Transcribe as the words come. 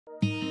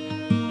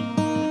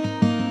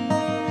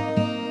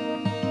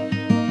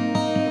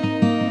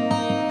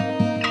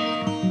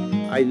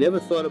I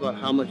never thought about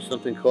how much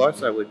something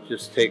costs. I would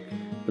just take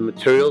the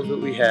materials that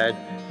we had,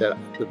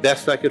 the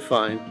best I could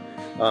find,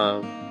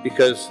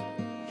 because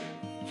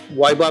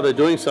why bother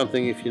doing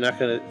something if you're not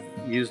going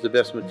to use the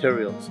best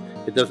materials?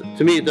 It doesn't.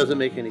 To me, it doesn't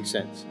make any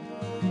sense.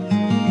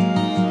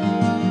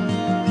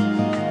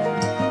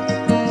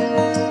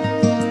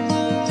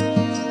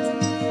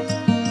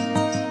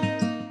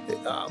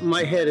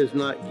 My head is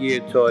not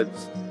geared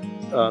towards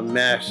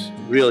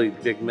really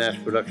big mass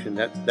production.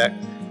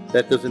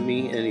 That doesn't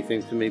mean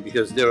anything to me,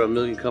 because there are a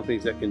million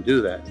companies that can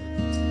do that.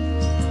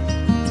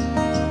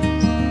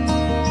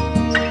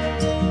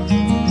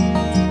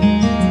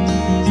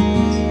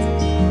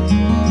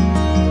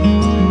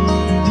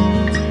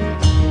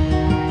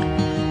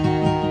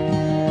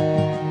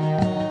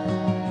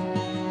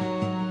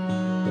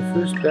 The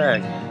first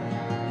bag,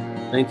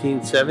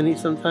 1970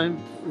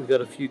 sometime. We got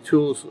a few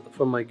tools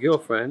from my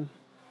girlfriend,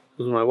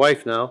 who's my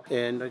wife now,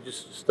 and I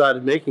just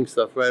started making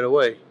stuff right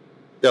away.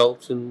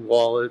 Belts and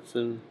wallets,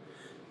 and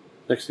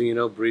next thing you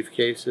know,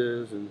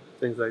 briefcases and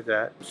things like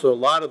that. So a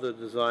lot of the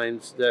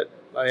designs that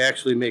I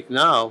actually make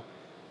now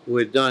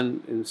were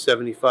done in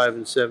 75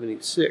 and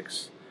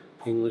 76.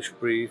 English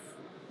brief,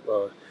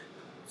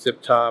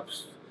 zip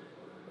tops,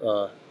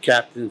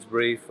 captain's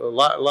brief, a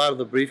lot of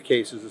the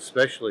briefcases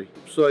especially.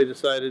 So I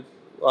decided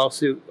I'll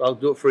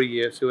do it for a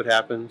year, see what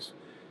happens.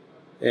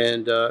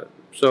 And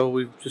so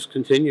we've just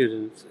continued,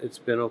 and it's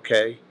been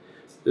okay.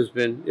 There's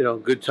been,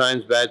 good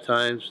times, bad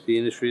times. The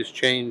industry has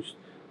changed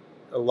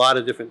a lot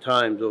of different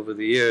times over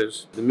the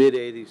years. The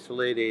mid-'80s to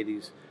late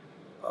 80s,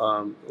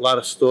 a lot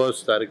of stores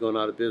started going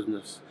out of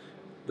business.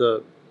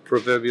 The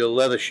proverbial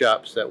leather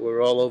shops that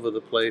were all over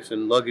the place,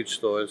 and luggage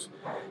stores,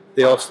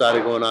 they all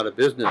started going out of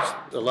business.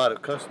 A lot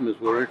of customers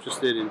were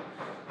interested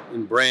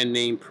in brand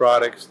name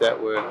products that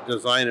were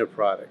designer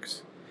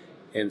products.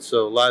 And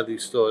so a lot of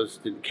these stores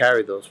didn't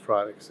carry those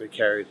products. They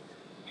carried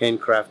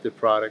handcrafted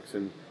products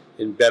and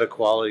better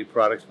quality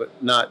products,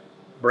 but not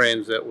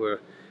brands that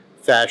were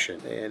fashion.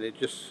 And it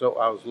just so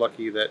I was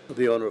lucky that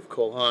the owner of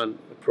Cole Haan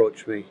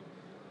approached me,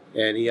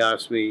 and he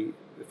asked me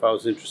if I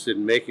was interested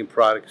in making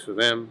products for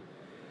them.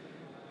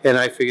 And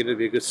I figured it'd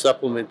be a good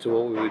supplement to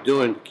what we were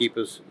doing to keep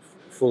us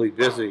fully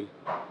busy.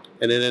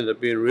 And it ended up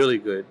being really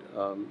good.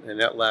 And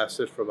that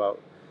lasted for about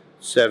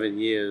 7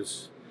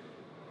 years.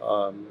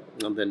 And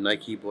then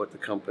Nike bought the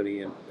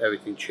company, and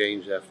everything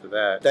changed after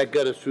that. That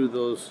got us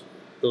through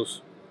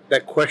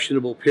that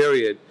questionable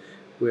period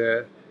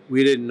where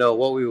we didn't know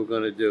what we were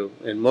going to do.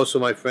 And most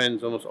of my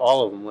friends, almost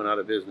all of them, went out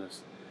of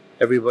business.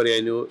 Everybody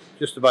I knew,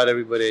 just about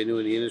everybody I knew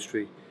in the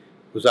industry,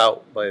 was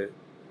out by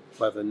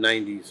the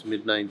 90s,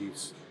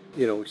 mid-90s.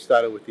 We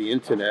started with the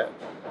internet,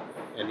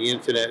 and the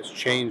internet has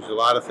changed a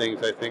lot of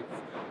things, I think,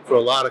 for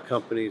a lot of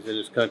companies in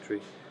this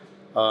country.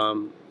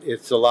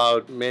 It's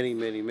allowed many,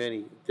 many,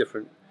 many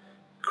different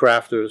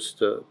crafters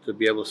to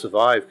be able to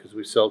survive, because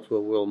we sell to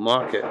a world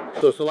market.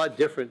 So it's a lot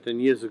different than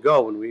years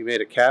ago when we made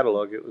a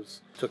catalog. It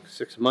took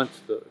 6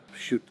 months to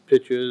shoot the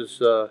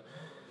pictures,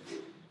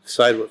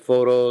 decide what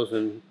photos,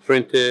 and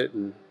print it,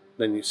 and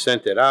then you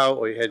sent it out,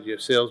 or you had your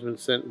salesman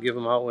give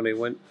them out when they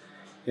went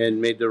and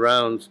made the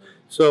rounds.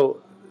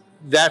 So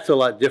that's a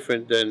lot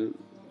different than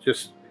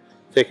just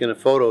taking a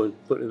photo and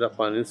putting it up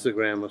on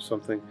Instagram or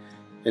something,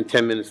 and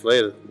 10 minutes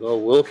later, the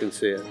whole world can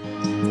see it.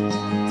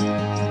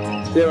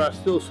 There are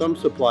still some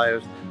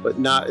suppliers, but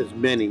not as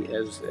many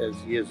as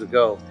years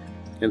ago.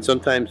 And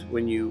sometimes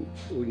when you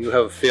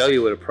have a failure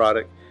with a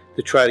product,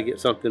 to try to get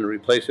something to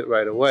replace it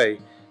right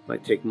away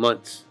might take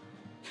months.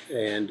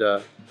 And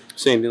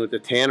same thing with the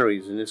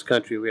tanneries. In this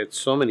country, we had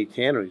so many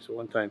tanneries. At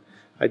one time,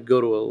 I'd go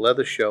to a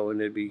leather show, and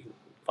there'd be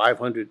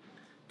 500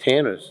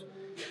 tanners.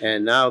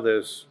 And now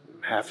there's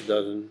half a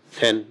dozen,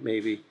 10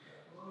 maybe.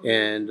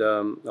 And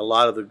a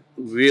lot of the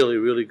really,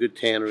 really good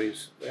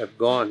tanneries have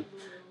gone.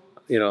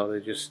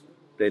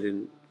 They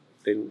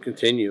didn't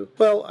continue.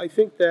 Well, I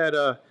think that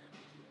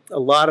a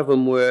lot of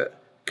them were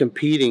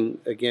competing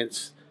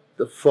against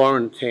the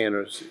foreign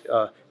tanners,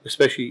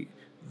 especially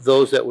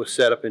those that were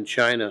set up in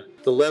China.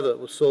 The leather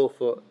was sold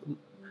for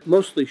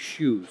mostly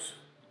shoes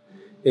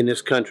in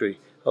this country.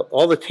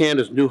 All the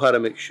tanners knew how to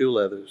make shoe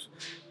leathers.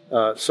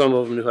 Some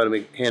of them knew how to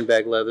make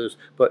handbag leathers,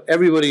 but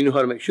everybody knew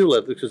how to make shoe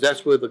leather, because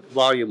that's where the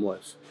volume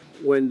was.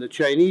 When the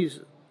Chinese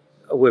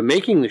were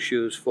making the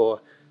shoes for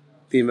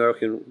the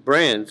American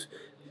brands,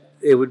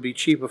 it would be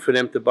cheaper for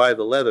them to buy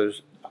the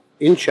leathers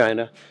in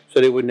China,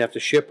 so they wouldn't have to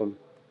ship them.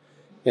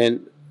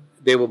 And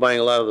they were buying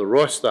a lot of the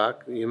raw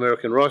stock, the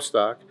American raw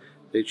stock.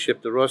 They'd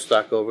ship the raw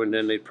stock over, and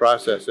then they'd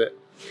process it,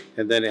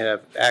 and then they'd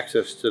have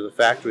access to the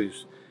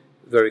factories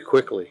very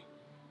quickly.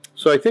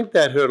 So I think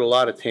that hurt a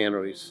lot of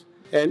tanneries.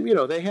 And,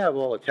 they have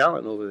all the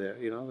talent over there.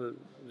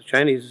 The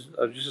Chinese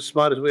are just as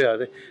smart as we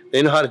are.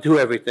 They know how to do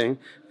everything.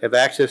 They have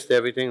access to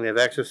everything. They have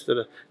access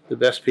to the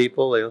best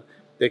people.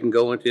 They can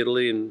go into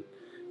Italy and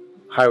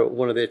hire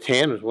one of their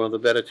tanners, one of the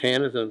better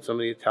tanners, and some of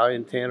the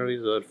Italian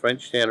tanneries or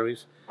French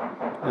tanneries,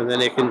 and then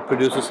they can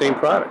produce the same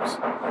products.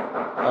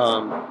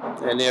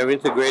 And they're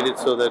integrated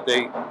so that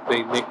they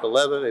make the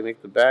leather, they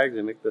make the bags,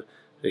 they make the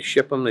They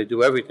ship them. They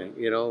do everything,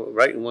 you know,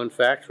 right in one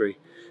factory.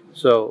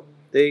 So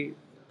they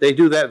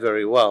do that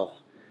very well,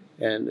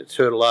 and it's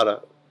hurt a lot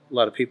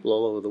of people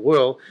all over the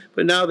world.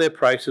 But now their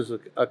prices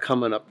are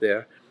coming up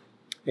there,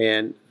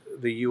 and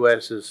the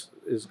U.S. is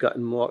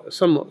gotten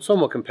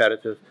somewhat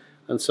competitive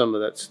on some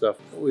of that stuff.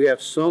 We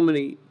have so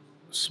many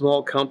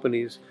small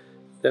companies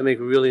that make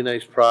really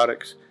nice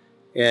products,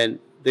 and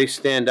they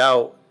stand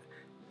out.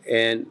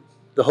 And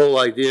the whole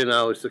idea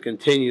now is to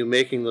continue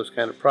making those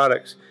kind of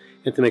products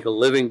and to make a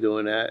living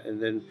doing that,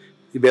 and then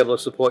you'll be able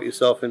to support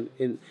yourself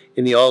in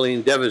all the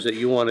endeavors that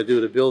you want to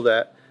do to build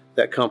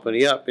that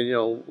company up. And you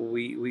know,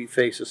 we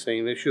face the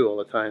same issue all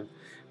the time.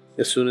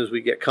 As soon as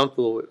we get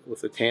comfortable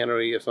with a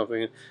tannery or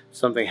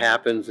something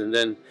happens, and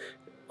then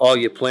all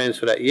your plans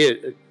for that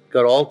year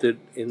got altered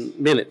in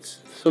minutes.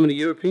 Some of the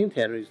European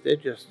tanneries, they're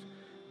just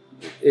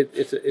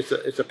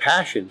it's a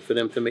passion for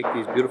them to make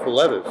these beautiful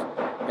leathers,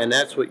 and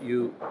that's what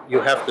you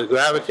have to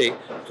gravitate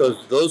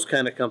towards those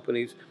kind of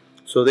companies,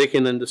 so they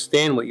can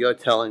understand what you're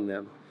telling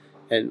them,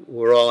 and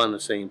we're all on the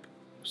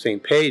same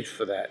page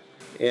for that.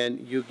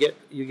 And you get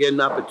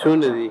an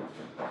opportunity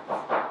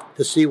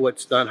to see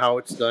what's done, how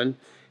it's done,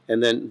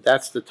 and then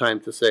that's the time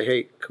to say,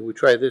 hey, could we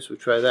try this? We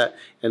try that,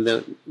 and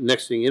then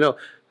next thing you know,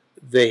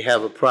 they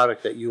have a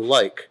product that you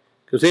like,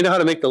 because they know how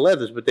to make the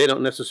leathers, but they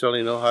don't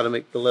necessarily know how to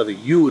make the leather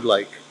you would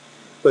like.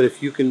 But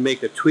if you can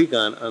make a tweak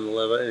on the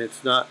leather, and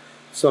it's not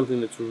something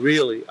that's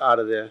really out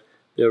of their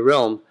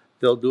realm,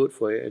 they'll do it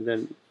for you, and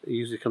then it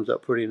usually comes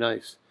out pretty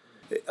nice.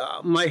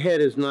 My head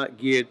is not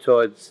geared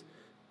towards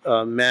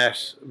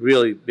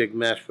really big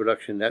mass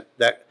production.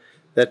 That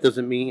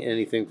doesn't mean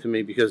anything to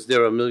me, because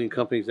there are a million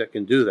companies that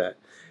can do that.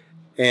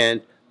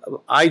 And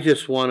I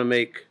just want to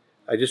make,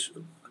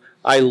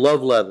 I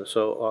love leather,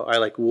 so I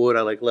like wood,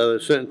 I like leather.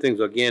 Certain things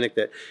organic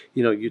that,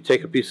 you know, you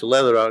take a piece of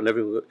leather out and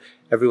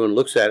everyone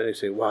looks at it and they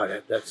say, wow,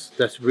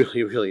 that's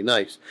really, really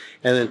nice.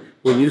 And then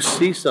when you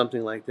see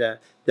something like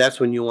that, that's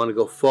when you want to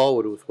go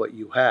forward with what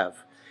you have.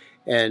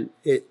 And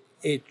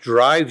it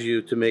drives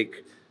you to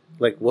make,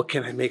 like, what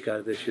can I make out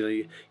of this?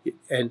 You know,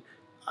 and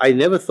I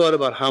never thought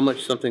about how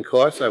much something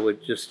costs. I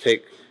would just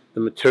take the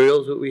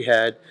materials that we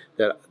had,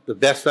 the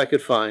best I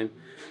could find,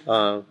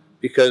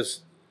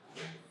 because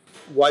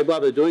why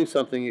bother doing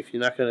something if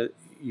you're not going to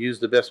use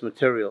the best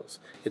materials?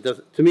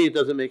 To me, it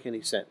doesn't make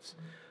any sense.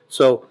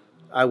 So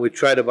I would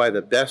try to buy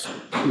the best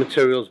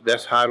materials,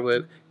 best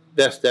hardware,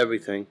 best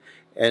everything,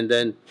 and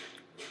then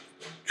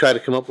try to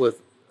come up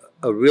with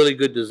a really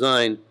good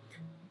design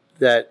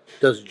that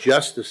does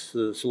justice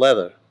to this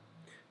leather.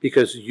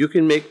 Because you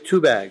can make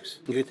two bags.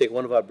 You can take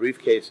one of our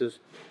briefcases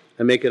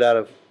and make it out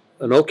of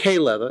an okay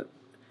leather,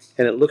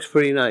 and it looks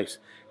pretty nice.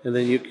 And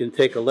then you can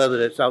take a leather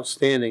that's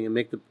outstanding and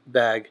make the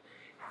bag,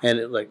 and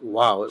it like,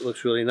 wow, it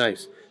looks really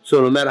nice.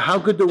 So no matter how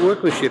good the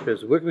workmanship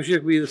is, the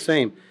workmanship will be the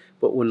same.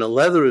 But when the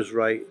leather is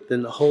right,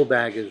 then the whole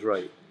bag is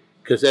right,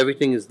 because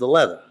everything is the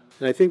leather.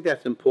 And I think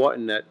that's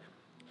important, that,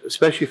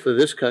 especially for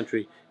this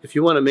country, if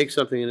you want to make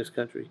something in this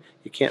country,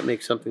 you can't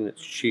make something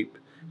that's cheap,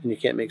 and you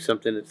can't make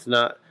something that's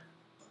not.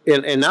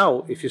 And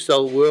now, if you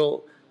sell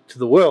to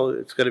the world,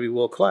 it's got to be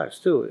world class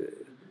too.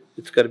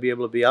 It's got to be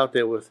able to be out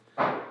there with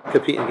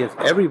competing against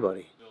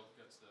everybody.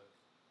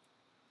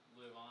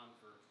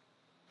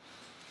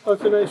 Oh,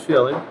 it's a nice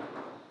feeling.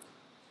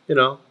 You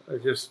know, I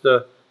just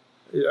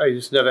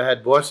never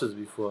had bosses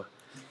before,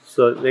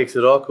 so it makes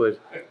it awkward.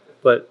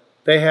 But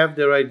they have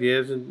their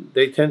ideas, and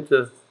they tend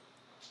to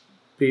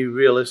be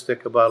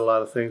realistic about a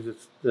lot of things.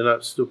 They're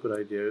not stupid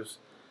ideas.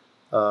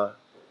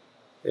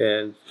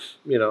 And,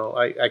 you know,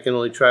 I can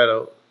only try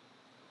to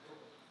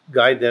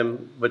guide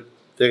them, but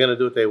they're going to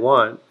do what they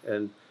want.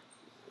 And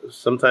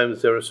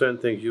sometimes there are certain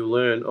things you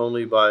learn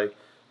only by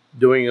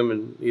doing them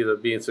and either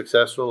being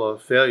successful or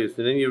failures,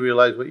 and then you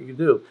realize what you can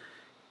do.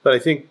 But I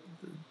think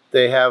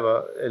they have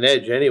an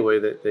edge anyway,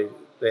 that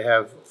they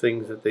have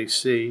things that they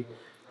see,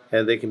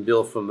 and they can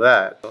build from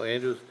that.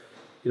 Andrew's,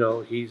 you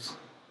know, he's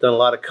done a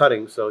lot of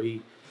cutting, so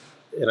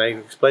and I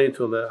explained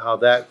to him how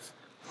that's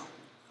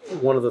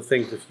one of the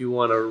things. If you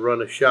want to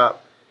run a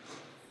shop,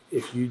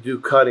 if you do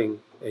cutting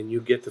and you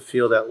get to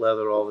feel that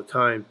leather all the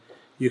time,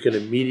 you can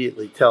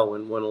immediately tell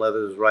when one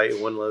leather is right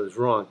and one leather is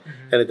wrong.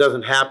 Mm-hmm. And it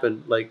doesn't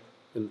happen like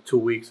in 2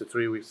 weeks or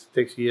 3 weeks. It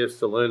takes years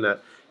to learn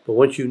that. But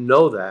once you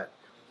know that,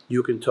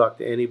 you can talk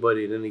to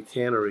anybody at any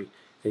tannery,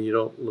 and you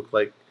don't look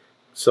like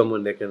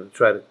someone that can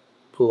try to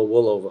pull a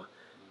wool over.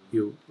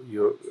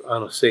 You're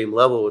on the same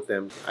level with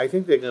them. I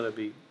think they're going to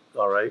be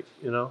all right,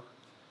 you know.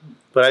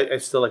 But I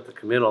still like to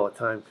come in all the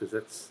time, because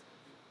it's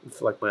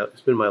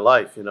been my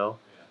life, you know.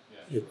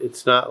 Yeah.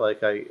 It's not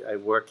like I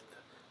worked.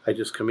 I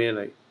just come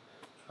in.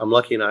 I'm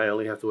lucky, and I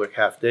only have to work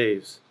half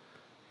days,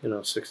 you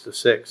know, 6 to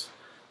 6.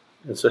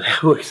 And so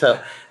that works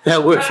out.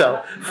 That works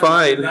out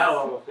fine. That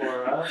one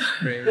before, huh?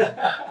 Great.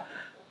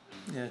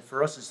 Yeah,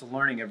 for us, it's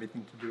learning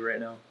everything to do right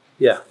now.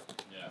 Yeah.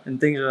 And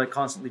things are like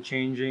constantly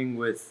changing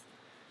with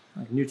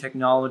like new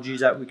technologies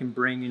that we can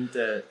bring in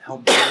to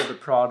help better the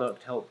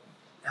product, help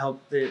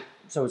it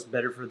so it's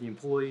better for the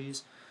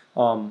employees. A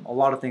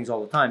lot of things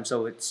all the time.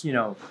 So it's, you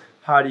know,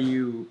 how do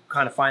you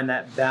kind of find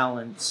that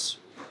balance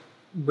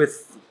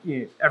with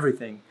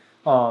everything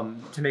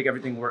to make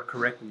everything work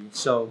correctly.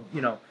 So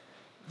you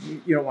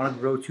don't want to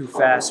grow too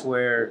fast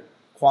where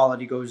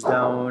quality goes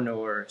down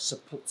or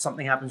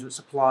something happens with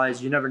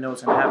supplies. You never know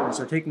what's going to happen.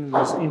 So taking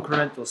those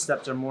incremental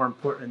steps are more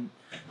important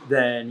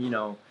than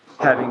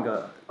having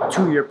a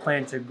 2-year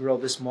plan to grow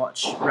this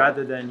much,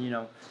 rather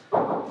than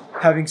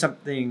having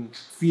something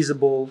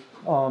feasible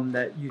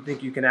that you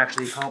think you can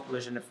actually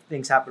accomplish, and if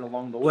things happen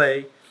along the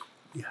way,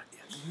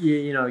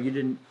 you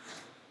didn't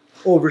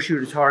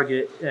overshoot a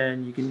target,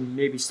 and you can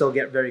maybe still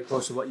get very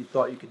close to what you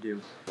thought you could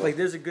do. Like,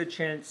 there's a good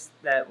chance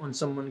that when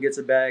someone gets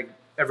a bag,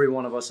 every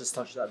one of us has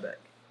touched that bag.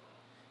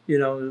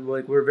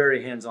 Like, we're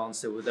very hands-on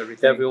still with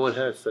everything. Everyone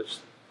has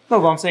touched. No,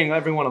 but I'm saying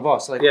every one of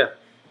us. Like,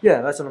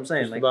 yeah, that's what I'm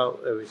saying. Just like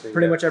about everything.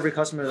 Pretty much every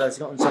customer that's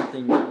gotten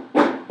something,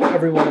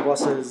 every one of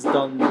us has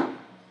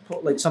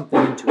put like something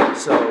into it.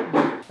 So,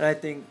 and I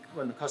think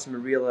when the customer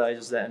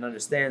realizes that and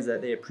understands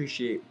that, they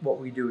appreciate what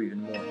we do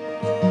even more.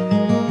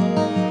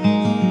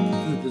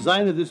 The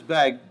design of this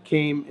bag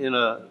came in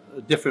a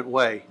different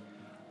way.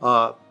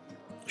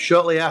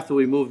 Shortly after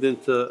we moved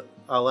into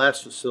our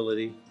last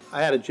facility,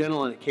 I had a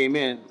gentleman that came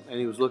in and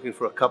he was looking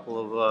for a couple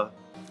of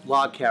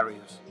log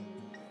carriers.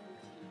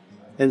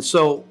 And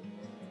so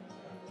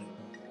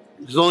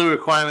his only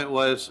requirement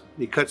was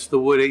he cuts the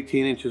wood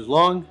 18 inches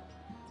long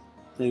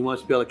and he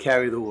wants to be able to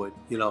carry the wood,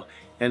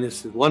 and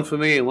this is one for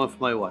me and one for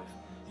my wife.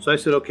 So I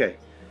said, okay.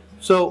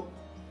 So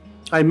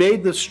I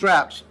made the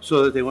straps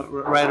so that they went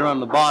right around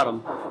the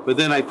bottom, but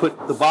then I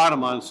put the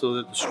bottom on so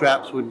that the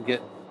straps wouldn't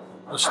get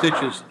the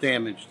stitches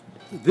damaged.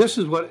 This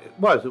is what it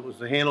was. It was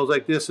the handles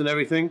like this and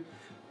everything.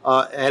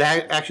 It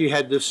actually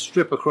had this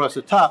strip across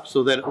the top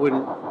so that it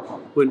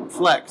wouldn't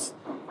flex.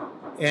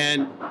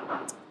 And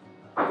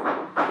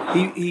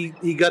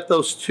he got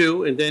those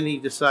two, and then he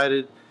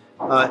decided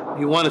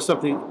he wanted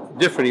something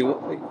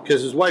different.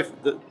 Because his wife,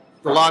 the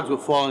logs were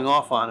falling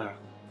off on her.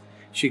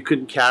 She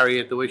couldn't carry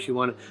it the way she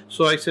wanted.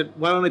 So I said,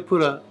 why don't I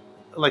put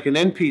an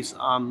end piece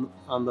on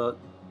the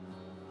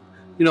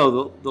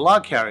the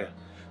log carrier?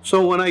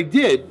 So when I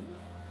did,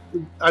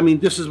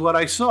 this is what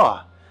I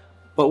saw,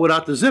 but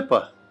without the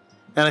zipper.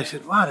 And I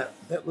said, wow,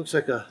 that looks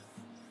like a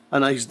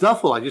nice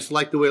duffel. I just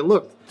like the way it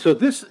looked. So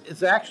this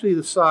is actually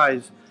the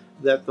size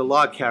that the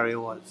log carrier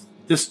was,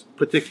 this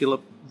particular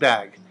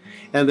bag.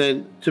 And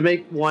then to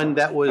make one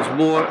that was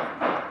more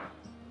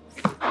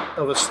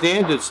of a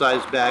standard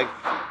size bag,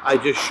 I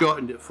just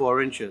shortened it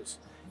 4 inches.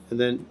 And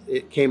then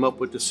it came up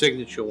with the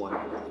signature one.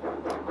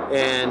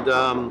 And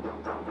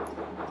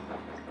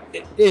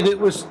it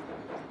was,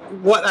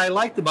 what I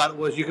liked about it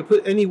was you could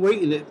put any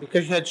weight in it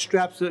because you had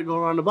straps that go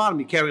around the bottom.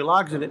 You carry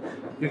logs in it.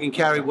 You can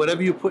carry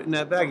whatever you put in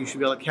that bag, you should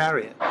be able to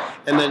carry it.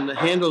 And then the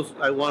handles,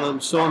 I wanted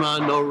them sewn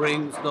on, no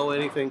rings, no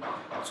anything,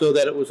 so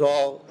that it was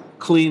all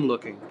clean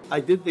looking. I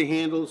did the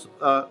handles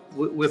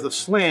with a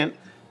slant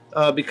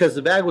because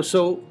the bag was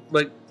so,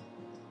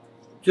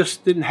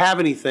 just didn't have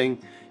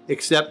anything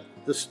except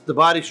the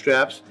body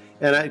straps.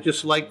 And I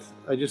just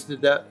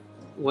did that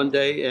one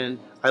day and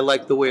I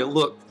liked the way it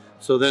looked.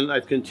 So then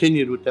I've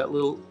continued with that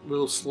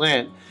little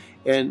slant.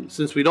 And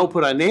since we don't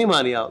put our name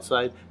on the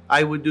outside,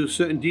 I would do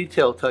certain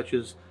detail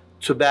touches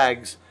to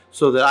bags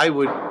so that I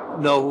would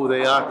know who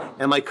they are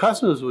and my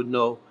customers would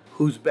know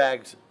whose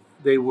bags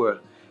they were.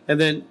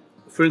 And then,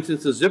 for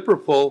instance, the zipper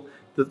pull,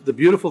 the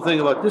beautiful thing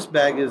about this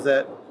bag is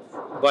that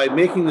by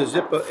making the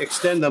zipper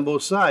extend on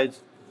both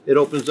sides, it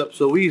opens up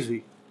so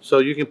easy. So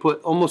you can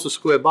put almost a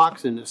square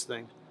box in this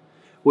thing,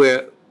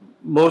 where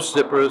most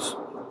zippers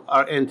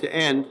are end to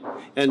end,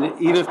 and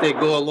even if they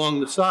go along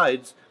the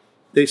sides,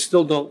 they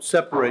still don't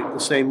separate the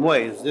same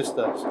way as this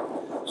does.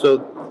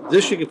 So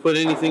this you can put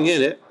anything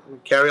in it,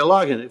 carry a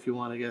log in it if you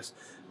want, I guess.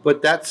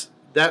 But that's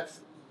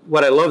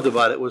what I loved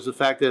about it, was the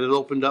fact that it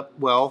opened up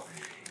well,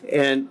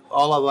 and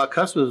all of our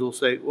customers will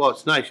say, well,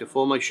 it's nice, you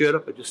fold my shirt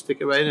up, I just stick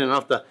it right in, and I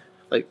don't have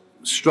to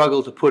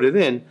struggle to put it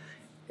in.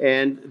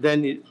 And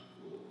then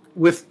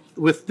with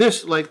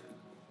this, like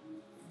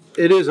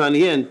it is on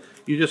the end,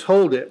 you just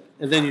hold it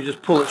and then you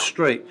just pull it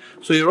straight.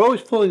 So you're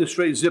always pulling a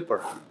straight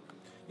zipper.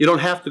 You don't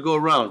have to go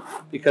around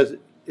because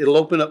it'll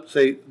open up,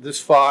 say, this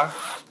far,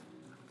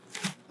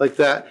 like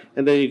that,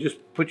 and then you just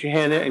put your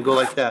hand in and go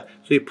like that.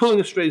 So you're pulling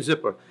a straight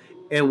zipper.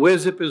 And where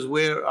zippers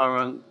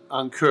are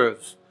on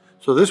curves.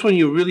 So this one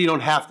you really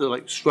don't have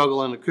to struggle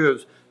on the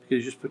curves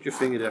because you just put your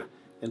finger there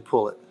and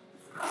pull it.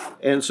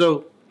 And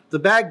so the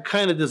bag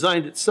kind of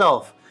designed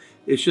itself.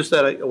 It's just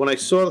that when I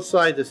saw the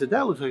sides, I said,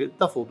 that looks like a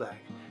duffel bag.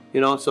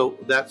 So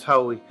that's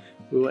how we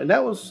went. And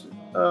that was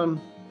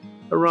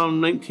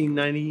around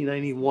 1990,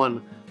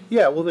 91.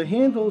 Yeah, well, the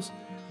handles,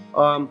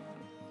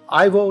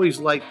 I've always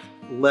liked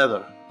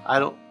leather.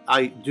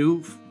 I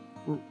do,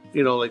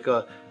 like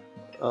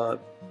a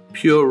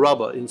pure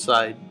rubber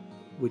inside,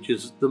 which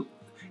is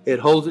it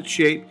holds its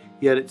shape,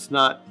 yet it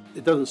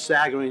doesn't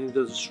sag or anything, it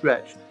doesn't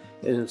stretch.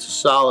 And it's a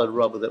solid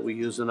rubber that we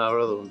use in our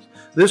other ones.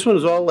 This one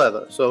is all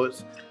leather, so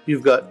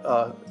you've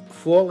got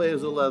 4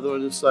 layers of leather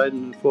on this side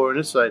and 4 on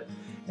this side.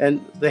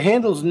 And the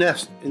handles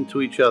nest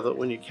into each other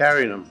when you're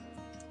carrying them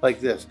like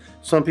this.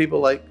 Some people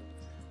like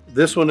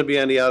this one to be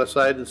on the outer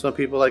side, and some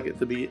people like it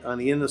to be on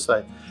the inner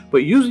side. But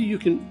usually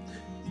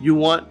you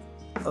want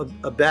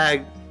a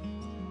bag,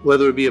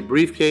 whether it be a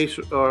briefcase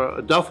or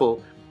a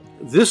duffel,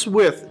 this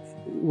width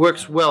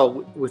works well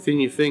within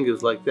your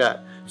fingers like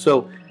that.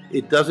 So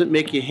it doesn't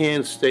make your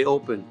hands stay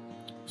open.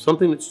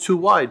 Something that's too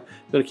wide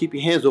is going to keep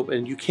your hands open,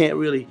 and you can't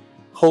really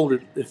hold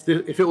it.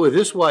 If it were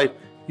this wide,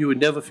 you would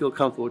never feel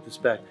comfortable with this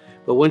bag.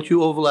 But once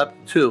you overlap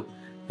the two,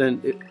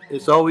 then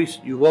you've always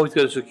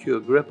got a secure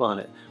grip on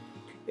it.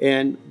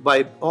 And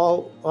by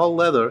all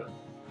leather,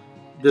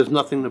 there's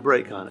nothing to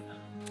break on it.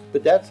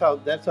 But that's how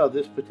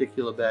this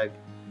particular bag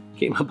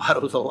came about.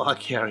 It was a log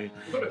carrier,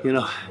 you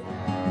know.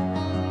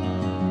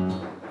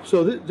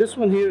 So this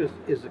one here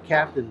is a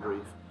captain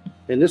brief,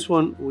 and this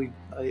one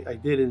I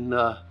did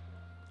in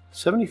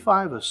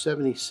 75 or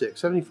 76,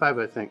 75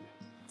 I think.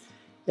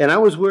 And I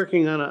was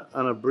working on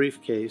a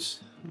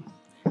briefcase,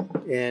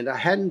 and I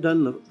had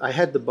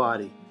the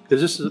body,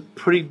 because this is a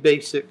pretty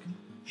basic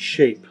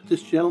shape.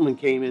 This gentleman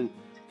came in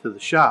to the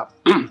shop.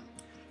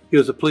 He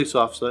was a police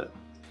officer.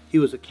 He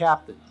was a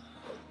captain,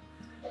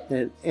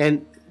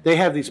 and they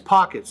have these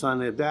pockets on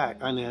their back,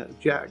 on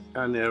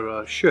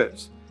their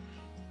shirts,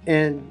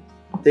 and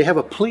they have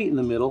a pleat in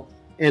the middle,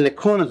 and the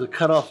corners are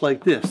cut off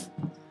like this.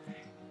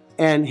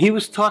 And he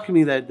was talking to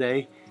me that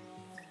day,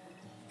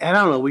 and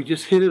I don't know, we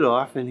just hit it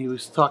off, and he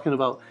was talking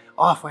about,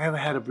 oh, if I ever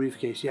had a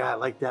briefcase, yeah, I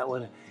like that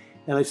one.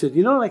 And I said,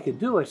 you know what I could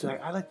do? I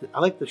said, I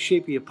like the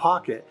shape of your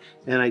pocket.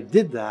 And I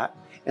did that,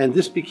 and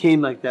this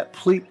became like that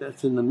pleat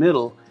that's in the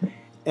middle.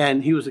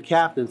 And he was a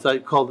captain, so I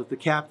called it the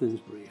captain's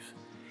brief.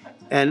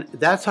 And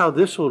that's how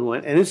this one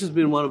went. And this has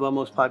been one of our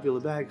most popular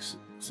bags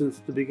since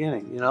the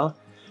beginning, you know?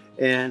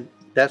 And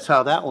that's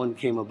how that one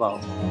came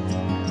about.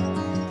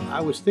 I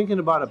was thinking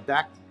about a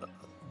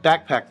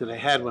backpack that I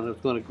had when I was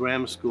going to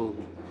grammar school.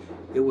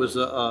 It was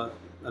a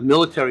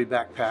military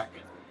backpack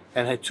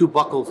and had 2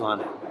 buckles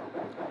on it.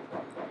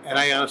 And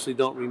I honestly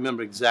don't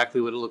remember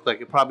exactly what it looked like.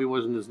 It probably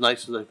wasn't as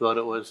nice as I thought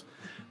it was.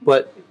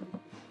 But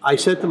I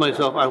said to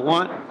myself, I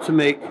want to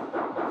make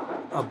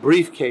a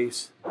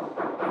briefcase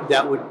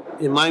that would,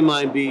 in my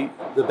mind, be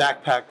the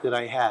backpack that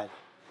I had,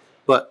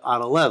 but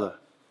out of leather.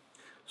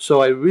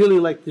 So I really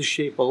like this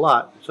shape a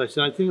lot. So I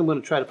said, I think I'm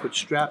going to try to put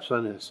straps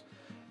on this.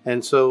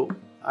 And so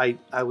I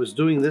was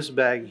doing this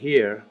bag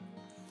here.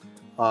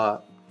 I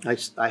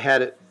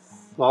had it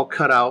all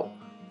cut out,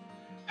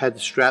 had the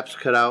straps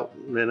cut out,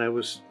 and then I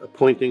was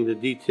appointing the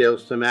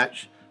details to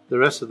match the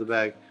rest of the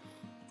bag.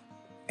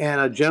 And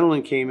a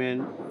gentleman came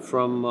in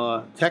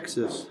from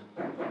Texas.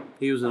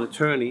 He was an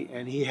attorney,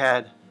 and he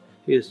had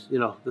his, you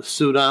know, the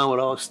suit on with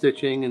all the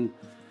stitching and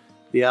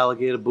the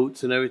alligator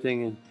boots and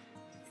everything. And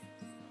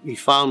he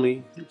found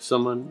me.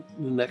 Someone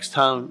in the next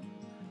town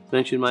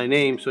mentioned my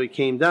name, so he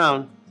came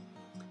down.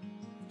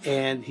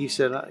 And he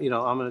said, you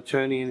know, I'm an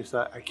attorney, and he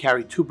said, I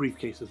carry 2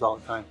 briefcases all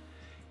the time.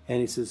 And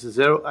he says, is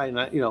there,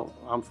 you know,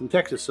 I'm from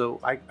Texas, so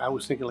I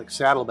was thinking like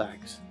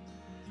saddlebags.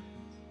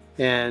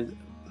 And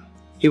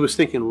he was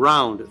thinking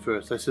round at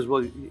first. I said,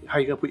 well, how are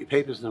you going to put your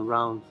papers in a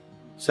round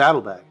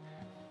saddlebag?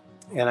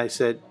 And I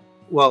said,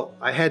 well,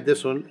 I had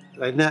this one.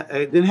 I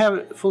didn't have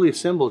it fully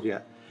assembled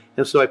yet.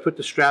 And so I put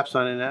the straps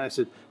on it, and I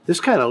said, this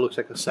kind of looks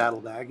like a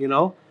saddlebag, you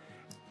know?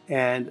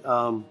 And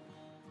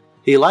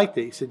he liked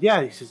it. He said,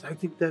 yeah. He says, I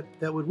think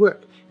that would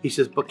work. He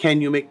says, but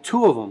can you make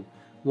 2 of them?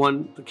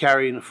 One to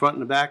carry in the front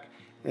and the back,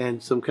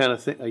 and some kind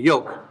of thing, a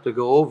yoke to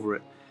go over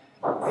it.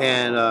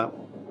 And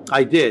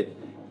I did.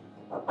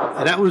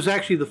 And that was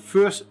actually the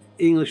first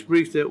English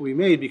brief that we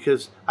made,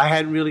 because I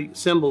hadn't really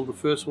assembled the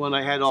first one.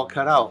 I had all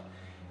cut out.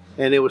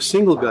 And they were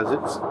single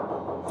gussets.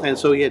 And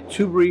so he had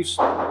 2 briefs,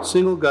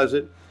 single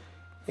gusset.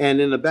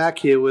 And in the back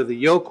here where the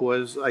yoke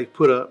was, I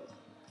put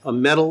a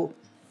metal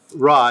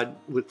rod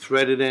with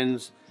threaded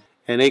ends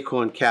and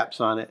acorn caps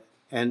on it.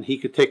 And he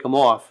could take them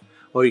off,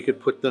 or he could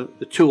put the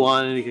 2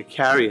 on and he could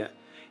carry it.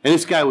 And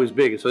this guy was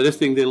big, so this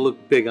thing didn't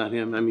look big on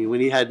him. I mean,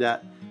 when he had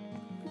that,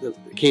 it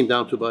came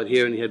down to about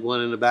here, and he had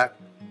 1 in the back.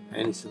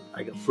 And he said,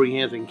 I got free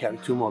hands, I can carry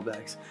 2 more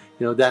bags.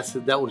 You know,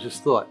 that was his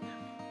thought.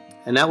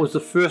 And that was the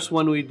first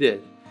one we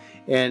did.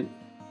 And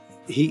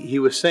he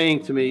was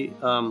saying to me,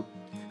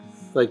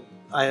 like,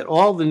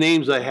 all the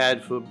names I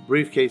had for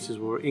briefcases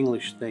were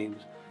English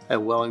names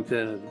at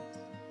Wellington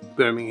and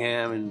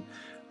Birmingham and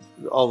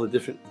all the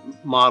different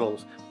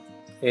models.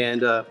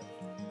 And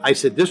I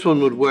said, this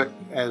one would work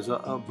as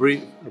a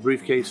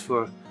briefcase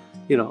for,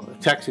 you know,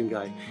 a Texan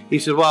guy. He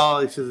said, well,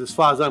 he says, as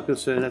far as I'm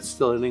concerned, that's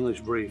still an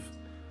English brief.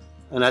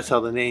 And that's how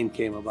the name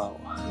came about.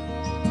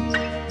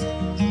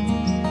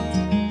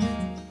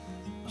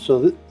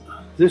 So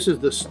this is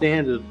the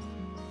standard,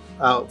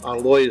 our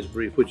lawyer's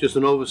brief, which is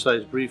an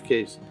oversized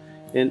briefcase.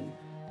 And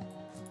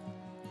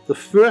the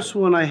first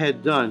one I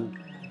had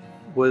done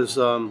was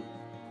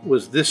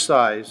this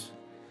size.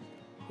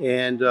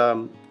 And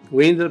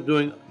we ended up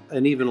doing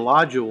an even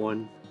larger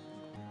one.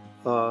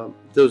 There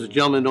was a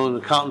gentleman owned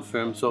an accounting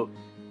firm, so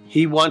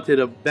he wanted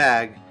a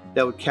bag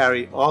that would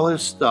carry all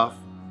his stuff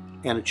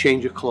and a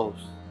change of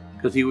clothes,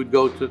 because he would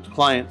go to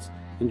clients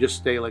and just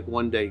stay like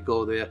one day,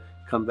 go there,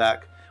 come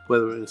back.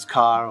 whether it's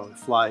car or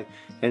fly.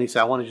 And he said,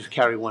 I want to just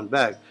carry one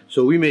bag.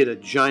 So we made a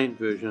giant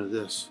version of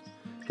this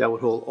that would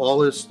hold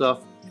all his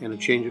stuff and a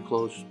change of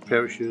clothes,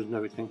 pair of shoes and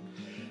everything.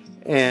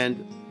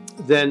 And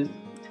then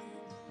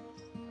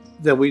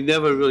we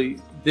never really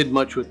did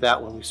much with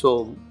that one. We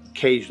sold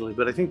occasionally,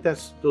 but I think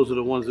those are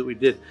the ones that we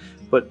did.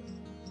 But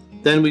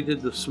then we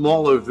did the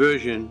smaller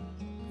version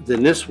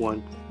than this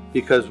one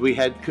because we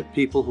had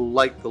people who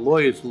liked the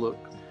lawyer's look,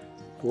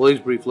 the lawyer's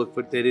brief look,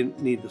 but they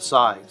didn't need the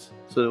size.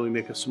 So then we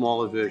make a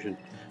smaller version.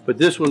 But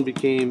this one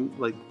became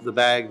like the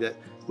bag that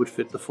would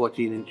fit the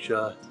 14-inch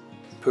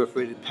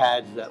perforated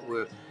pads that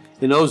were,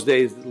 in those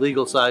days, the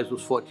legal size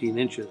was 14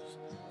 inches.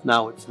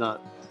 Now it's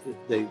not.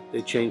 They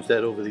changed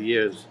that over the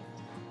years.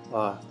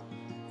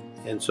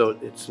 And so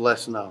it's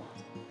less now.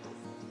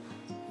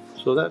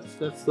 So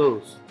that's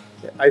those.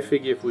 I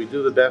figure if we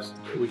do the best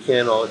we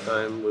can all the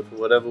time with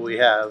whatever we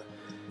have,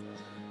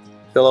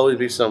 there'll always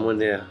be someone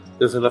there.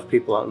 There's enough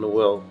people out in the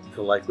world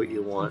to like what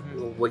you want,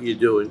 what you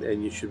do,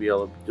 and you should be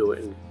able to do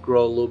it and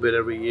grow a little bit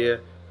every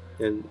year.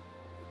 And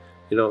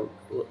you know,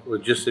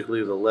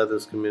 logistically, the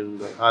leathers come in,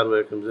 the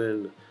hardware comes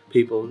in, the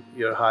people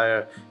you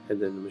hire, and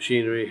then the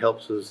machinery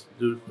helps us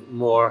do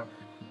more.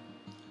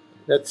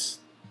 That's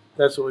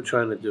what we're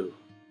trying to do.